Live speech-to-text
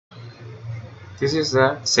This is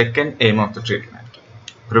the second aim of the treatment.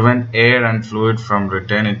 Prevent air and fluid from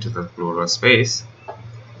returning to the pleural space.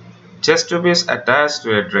 Chest tube is attached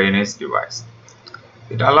to a drainage device.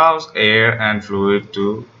 It allows air and fluid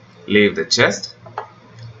to leave the chest.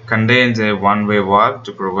 Contains a one-way valve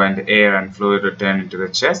to prevent air and fluid returning to the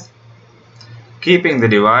chest. Keeping the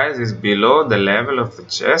device is below the level of the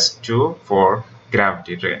chest tube for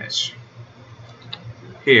gravity drainage.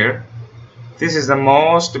 Here, this is the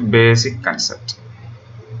most basic concept.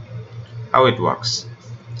 How it works.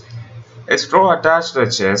 A straw attached to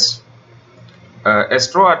the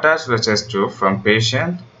chest tube from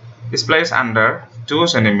patient is placed under 2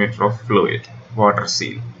 cm of fluid, water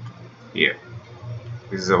seal. Here,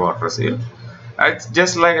 this is a water seal. It's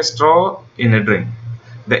just like a straw in a drink.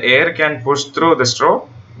 The air can push through the straw,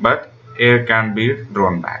 but air can be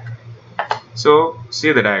drawn back. So,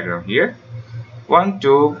 see the diagram here. One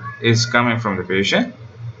tube is coming from the patient.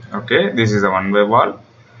 Okay, this is a one-way valve,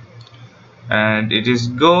 and it is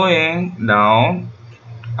going down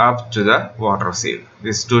up to the water seal.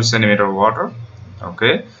 This is 2 cm water.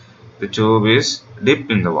 Okay, the tube is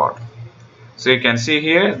dipped in the water. So you can see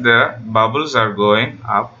here the bubbles are going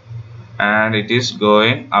up, and it is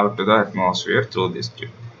going out to the atmosphere through this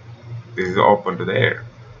tube. This is open to the air.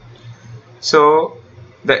 So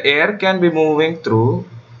the air can be moving through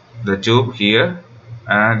the tube here,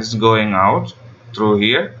 and it's going out through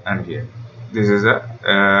here and here. This is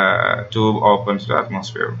a tube open to the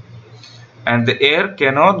atmosphere, and the air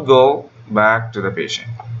cannot go back to the patient.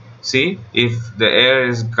 See, if the air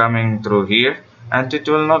is coming through here, and it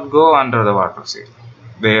will not go under the water seal.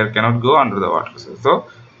 The air cannot go under the water seal.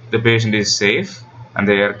 So the patient is safe, and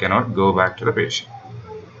the air cannot go back to the patient.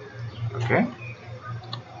 Okay.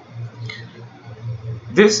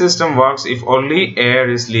 This system works if only air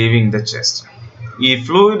is leaving the chest. If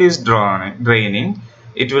fluid is draining,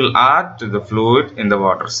 it will add to the fluid in the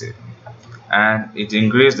water seal, and it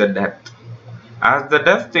increases the depth. As the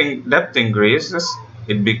depth increases,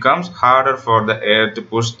 it becomes harder for the air to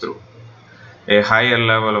push through a higher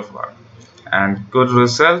level of water, and could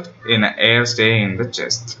result in air staying in the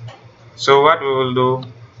chest. So what we will do?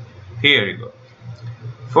 Here you go.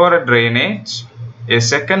 For a drainage, a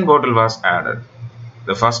second bottle was added.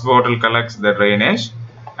 The first bottle collects the drainage,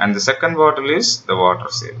 and the second bottle is the water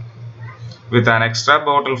seal. With an extra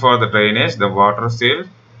bottle for the drainage, the water seal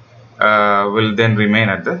will then remain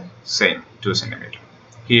at the same 2 cm.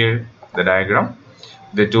 Here the diagram.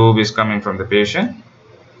 The tube is coming from the patient,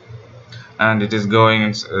 and it is going,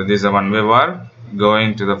 this is a one-way valve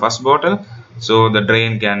going to the first bottle, so the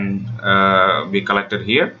drain can be collected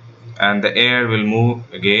here, and the air will move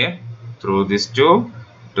again through this tube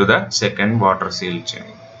to the second water seal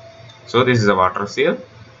chamber. So this is a water seal,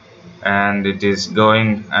 and it is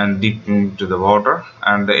going and deep into the water,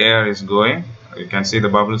 and the air is going. You can see the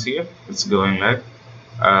bubbles here. It's going like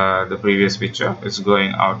the previous picture. It's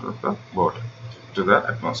going out of the bottle to the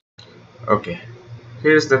atmosphere. Okay,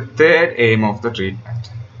 here's the third aim of the treatment.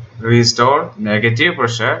 Restore negative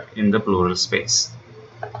pressure in the pleural space.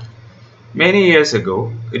 Many years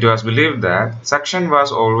ago, it was believed that suction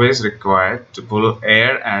was always required to pull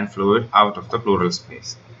air and fluid out of the pleural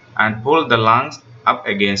space and pull the lungs up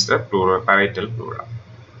against the parietal pleura.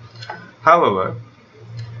 However,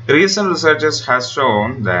 recent research has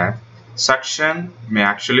shown that suction may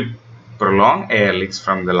actually prolong air leaks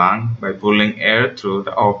from the lung by pulling air through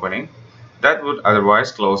the opening that would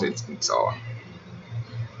otherwise close its own.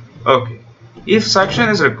 Okay, if suction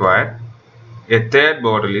is required, a third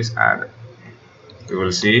bottle is added. You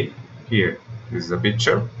will see here, this is the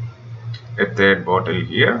picture, a third bottle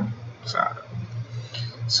here is added.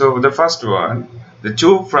 So the first one, the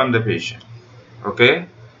tube from the patient. Okay,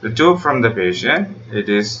 the tube from the patient, it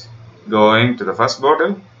is going to the first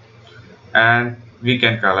bottle, and we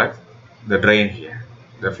can collect the drain here,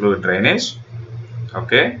 the fluid drainage.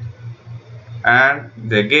 Okay, and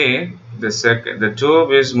again the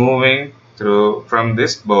tube is moving through from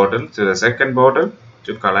this bottle to the second bottle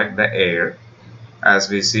to collect the air,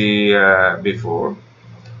 as we see before.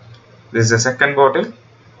 This is the second bottle.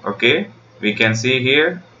 Okay, we can see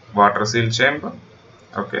here water seal chamber.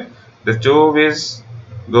 Okay, the tube is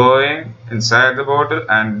going inside the bottle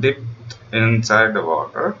and dipped inside the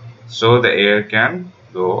water, so the air can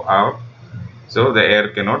go out, so the air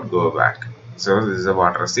cannot go back. So this is a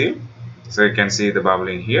water seal. So you can see the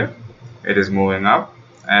bubbling here. It is moving up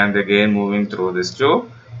and again moving through this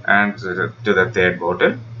tube and to the third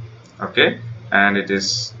bottle. Okay, and it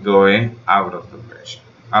is going out of the pressure,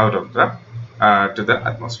 out of the to the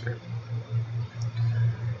atmosphere.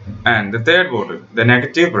 And the third bottle, the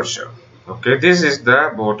negative pressure. Okay, this is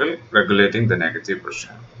the bottle regulating the negative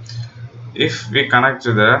pressure. If we connect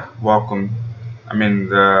to the vacuum,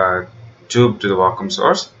 the tube to the vacuum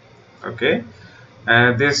source, okay,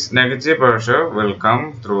 this negative pressure will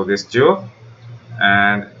come through this tube,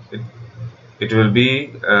 and it will be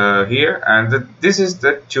here, and this is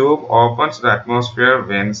the tube opens the atmosphere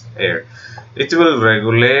vents air. It will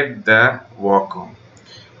regulate the vacuum.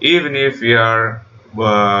 Even if we are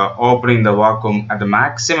opening the vacuum at the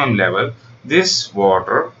maximum level, this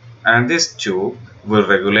water and this tube will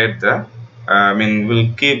regulate the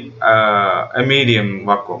will keep a medium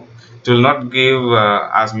vacuum. It will not give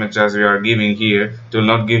as much as we are giving here. It will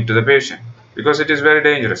not give to the patient because it is very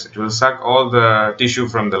dangerous. It will suck all the tissue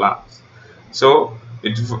from the lungs. So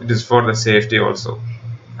it is for the safety also.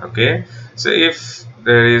 Okay, so if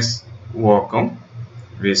there is vacuum,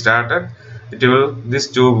 we started, this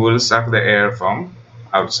tube will suck the air from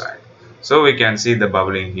outside. So we can see the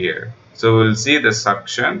bubbling here. So we'll see the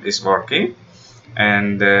suction is working,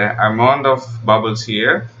 and the amount of bubbles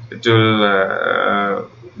here, it will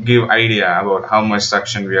give idea about how much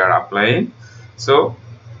suction we are applying. So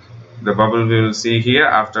the bubble we will see here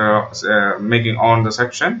after making on the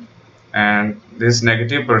suction, and this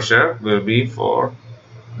negative pressure will be for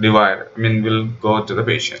divide, will go to the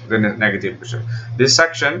patient. Then negative pressure, this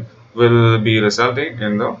suction will be resulting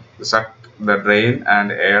in the suck the drain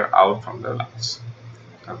and air out from the lungs.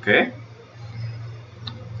 Okay,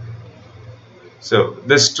 so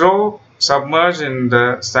the straw submerged in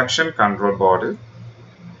the suction control bottle,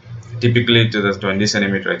 typically to the 20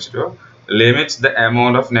 cm H2O, limits the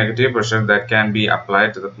amount of negative pressure that can be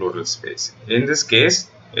applied to the pleural space. In this case,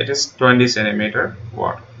 it is 20 cm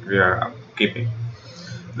water we are keeping.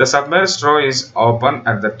 The submerged straw is open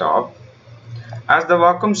at the top. As the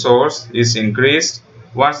vacuum source is increased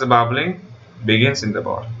once the bubbling begins in the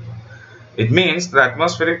bottle, it means the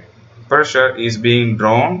atmospheric pressure is being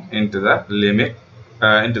drawn into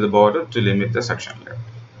the bottle to limit the suction level.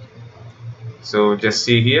 So just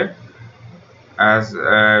see here, as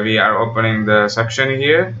we are opening the suction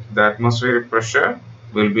here, the atmospheric pressure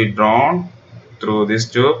will be drawn through this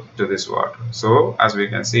tube to this water. So as we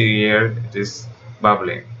can see here, it is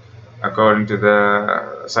bubbling. According to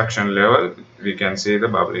the suction level, we can see the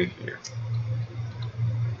bubbling here.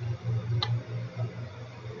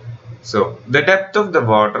 So the depth of the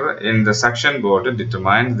water in the suction bottle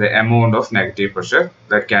determines the amount of negative pressure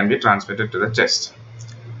that can be transmitted to the chest,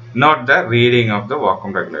 not the reading of the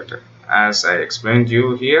vacuum regulator. As I explained to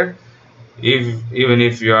you here, even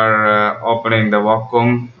if you are opening the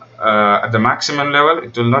vacuum at the maximum level,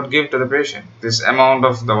 it will not give to the patient. This amount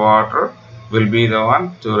of the water will be the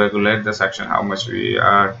one to regulate the suction, how much we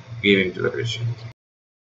are giving to the patient.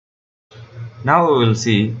 Now we will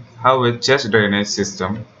see how a chest drainage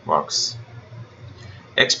system works.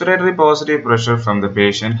 Expiratory positive pressure from the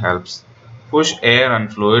patient helps push air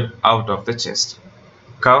and fluid out of the chest,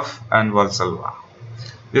 cough and Valsalva.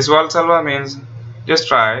 This Valsalva means just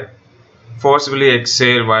try forcibly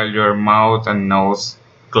exhale while your mouth and nose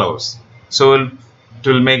close. So it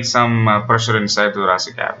will make some pressure inside the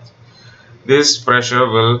thoracic cavity. This pressure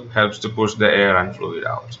will help to push the air and fluid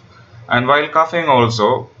out. And while coughing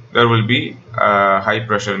also, there will be high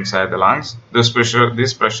pressure inside the lungs. This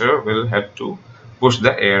pressure will help to push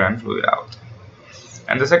the air and fluid out.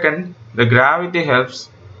 And the second, the gravity helps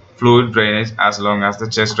fluid drainage as long as the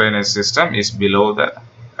chest drainage system is below the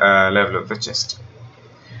level of the chest.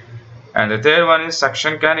 And the third one is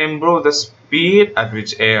suction can improve the speed at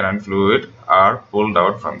which air and fluid are pulled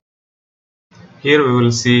out from. Here we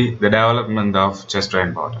will see the development of chest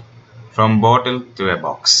drain bottle, from bottle to a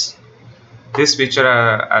box. This picture,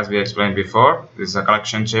 as we explained before, this is a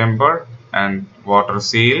collection chamber and water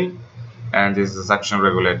seal, and this is the suction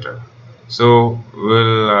regulator. So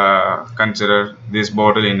we'll consider this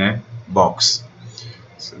bottle in a box.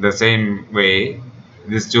 So the same way,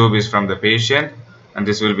 this tube is from the patient, and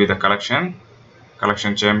this will be the collection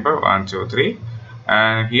chamber 1, 2, 3,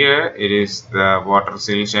 and here it is the water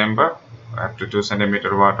seal chamber. Up to 2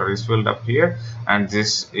 cm water is filled up here, and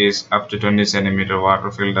this is up to 20 cm water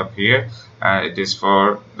filled up here. It is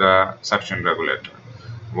for the suction regulator.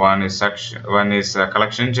 One is a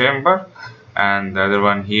collection chamber, and the other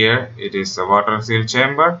one here, it is the water seal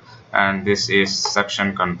chamber, and this is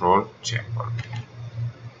suction control chamber.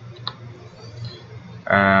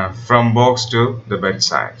 From box to the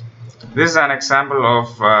bedside. This is an example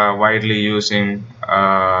of widely using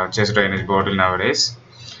chest drainage bottle nowadays.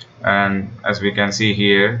 And as we can see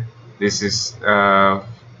here, this is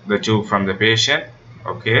the tube from the patient,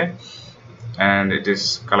 okay, and it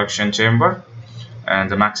is collection chamber, and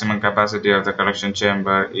the maximum capacity of the collection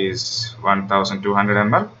chamber is 1200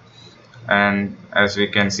 ml. And as we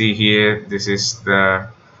can see here, this is the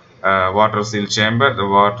water seal chamber, the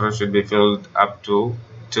water should be filled up to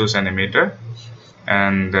 2 centimeter,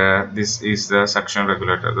 and this is the suction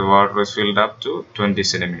regulator. The water is filled up to 20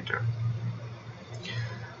 centimeter,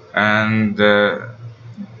 and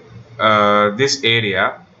this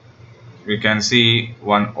area we can see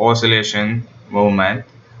one oscillation movement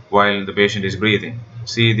while the patient is breathing.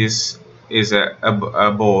 See, this is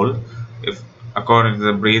a ball. If according to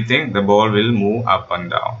the breathing, the ball will move up and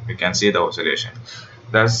down. We can see the oscillation.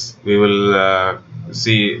 Thus we will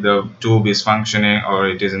see the tube is functioning, or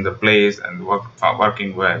it is in the place and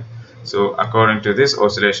working well. So according to this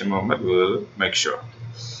oscillation movement, we will make sure.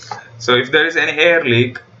 So if there is any air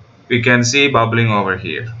leak, we can see bubbling over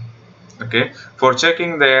here. Okay, for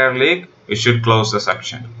checking the air leak, we should close the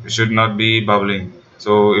suction. It should not be bubbling.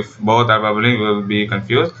 So if both are bubbling, we will be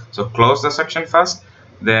confused. So close the suction first,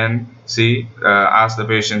 then see, ask the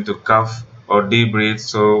patient to cough or deep breathe.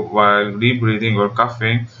 So while deep breathing or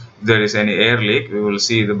coughing, if there is any air leak, we will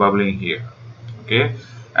see the bubbling here. Okay,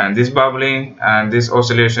 and this bubbling and this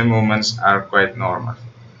oscillation movements are quite normal.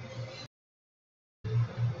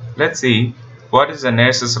 Let's see what is the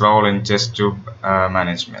nurse's role in chest tube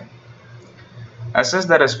management. Assess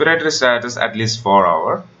the respiratory status at least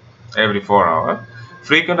every 4 hours.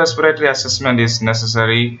 Frequent respiratory assessment is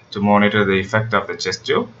necessary to monitor the effect of the chest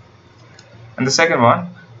tube. And the second one,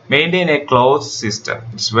 maintain a closed system.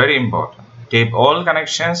 It's very important. Tape all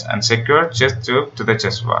connections and secure chest tube to the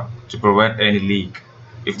chest wall to prevent any leak.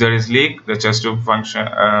 If there is leak, the chest tube function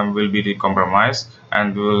will be compromised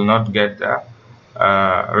and we will not get the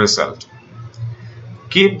result.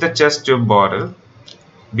 Keep the chest tube bottle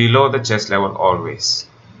below the chest level always.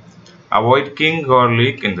 Avoid kink or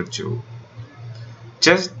leak in the tube.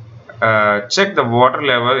 Just check the water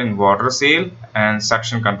level in water seal and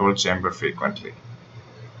suction control chamber frequently.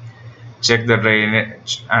 Check the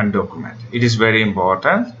drainage and document. It is very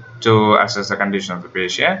important to assess the condition of the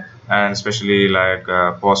patient, and especially like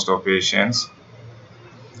post-op patients.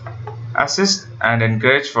 Assist and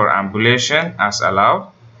encourage for ambulation as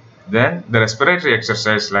allowed. Then the respiratory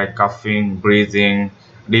exercise like coughing, breathing,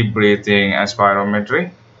 deep breathing and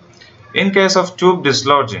spirometry. In case of tube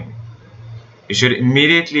dislodging, you should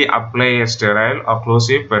immediately apply a sterile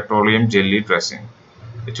occlusive petroleum jelly dressing.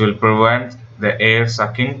 It will prevent the air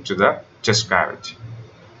sucking to the chest cavity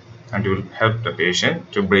and will help the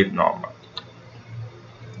patient to breathe normal.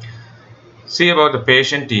 See about the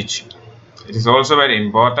patient teaching. It is also very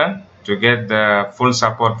important to get the full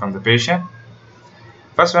support from the patient.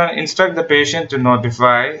 First one, instruct the patient to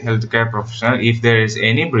notify healthcare professional if there is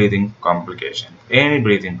any breathing complication, any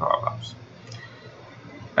breathing problems.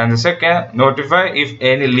 And the second, notify if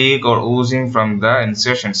any leak or oozing from the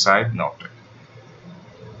insertion site noted.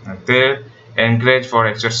 And third, encourage for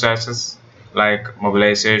exercises like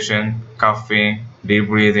mobilization, coughing, deep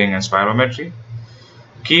breathing and spirometry.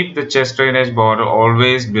 Keep the chest drainage bottle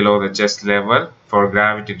always below the chest level for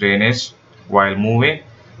gravity drainage while moving,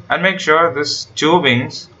 and make sure this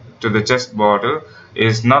tubings to the chest bottle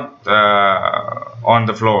is not on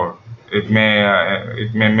the floor. It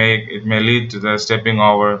may lead to the stepping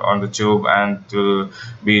over on the tube and to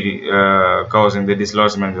be causing the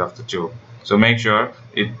dislodgement of the tube. So make sure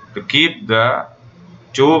to keep the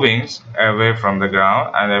tubings away from the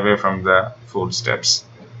ground and away from the footsteps,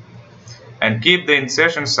 and keep the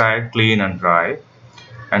insertion site clean and dry,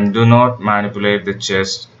 and do not manipulate the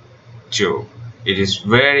chest tube. It is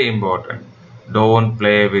very important. Don't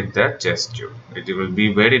play with the chest tube. It will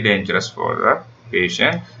be very dangerous for the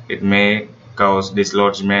patient. It may cause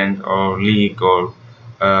dislodgement or leak or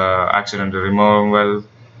accidental removal.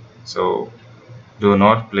 So do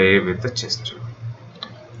not play with the chest tube.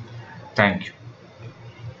 Thank you.